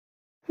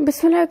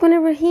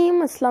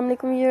Bismillahirrahmanirrahim. Assalamu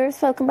alaikum viewers.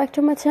 Welcome back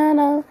to my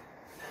channel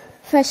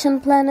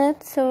Fashion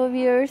Planet. So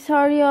viewers,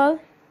 how are y'all?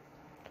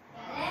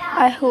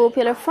 I hope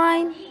y'all are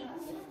fine.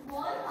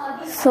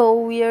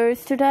 So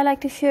viewers, today I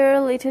like to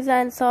share latest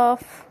designs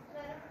of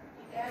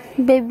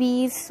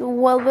babies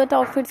velvet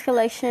outfits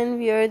collection.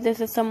 Viewers, this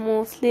is the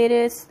most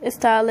latest,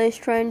 stylish,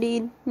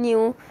 trendy,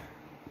 new,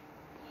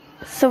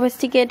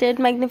 sophisticated,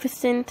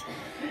 magnificent,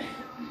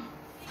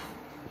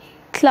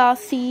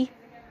 classy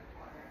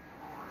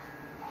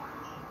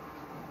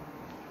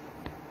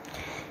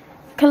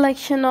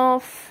collection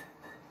of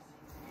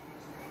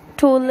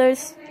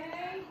Toddler's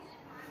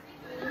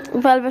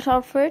velvet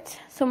outfits,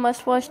 so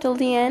must watch till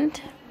the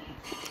end.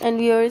 And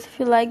viewers, if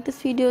you like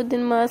this video,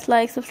 then must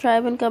like,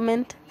 subscribe and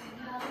comment.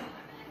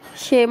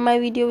 Share my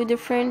video with your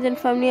friends and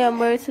family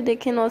members so they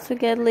can also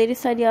get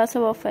latest ideas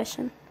about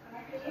fashion.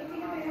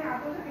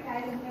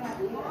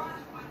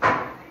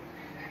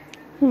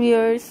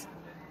 Viewers,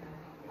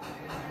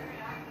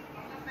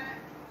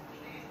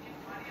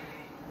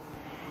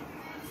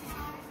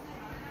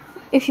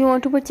 if you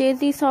want to purchase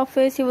these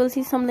outfits, you will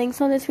see some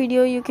links on this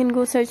video. You can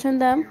go search on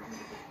them.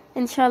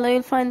 Inshallah,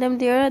 you'll find them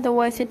there.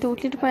 Otherwise, it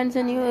totally depends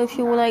on you. If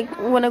you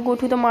want to go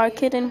to the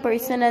market in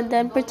person and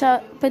then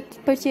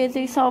purchase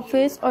these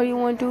outfits, or you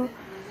want to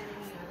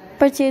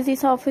purchase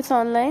these outfits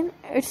online,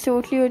 it's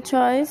totally your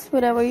choice.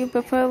 Whatever you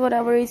prefer,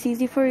 whatever is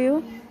easy for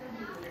you.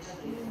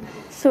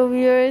 So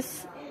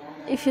viewers,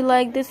 if you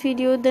like this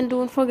video, then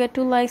don't forget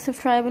to like,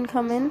 subscribe and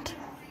comment.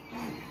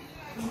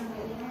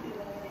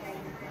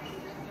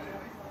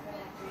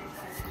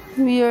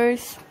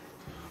 Viewers,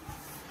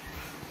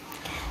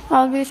 I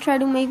always try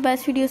to make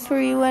best videos for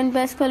you and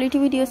best quality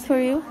videos for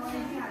you,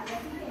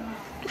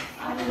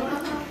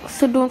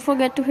 so don't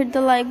forget to hit the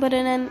like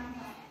button and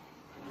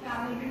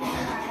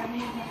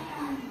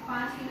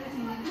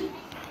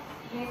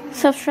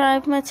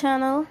subscribe my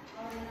channel.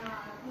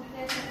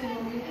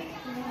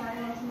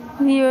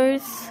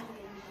 Viewers,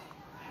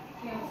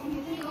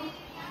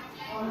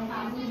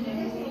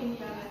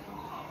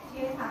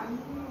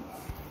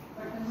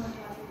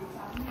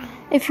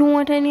 if you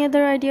want any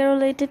other idea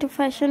related to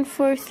fashion,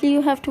 firstly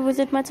you have to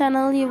visit my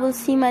channel. You will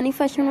see many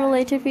fashion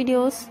related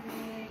videos.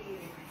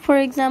 For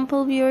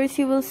example, viewers,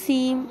 you will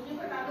see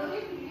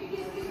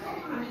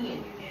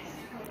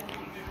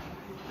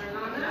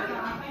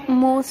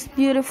most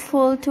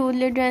beautiful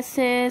toddler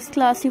dresses,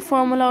 classy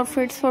formal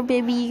outfits for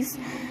babies,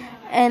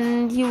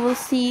 and you will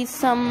see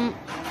some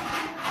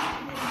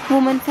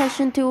women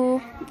fashion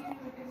too.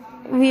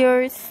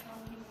 Viewers,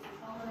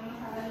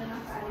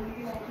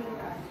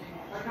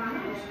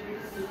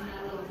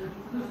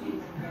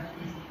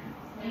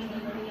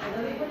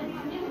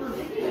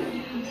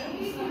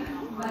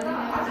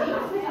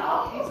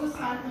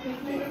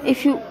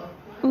 if you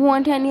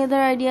want any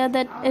other idea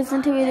that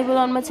isn't available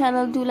on my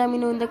channel, do let me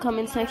know in the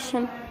comment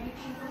section.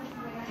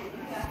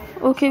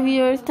 Okay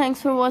viewers,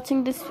 thanks for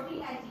watching this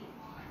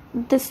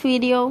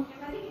video.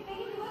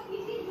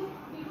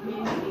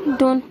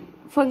 Don't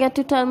forget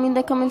to tell me in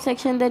the comment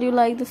section that you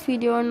like this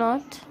video or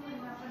not.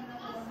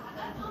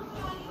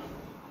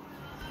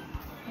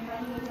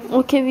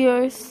 Okay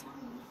viewers,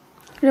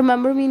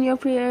 remember me in your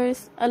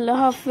prayers. Allah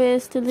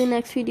Hafiz, till the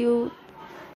next video.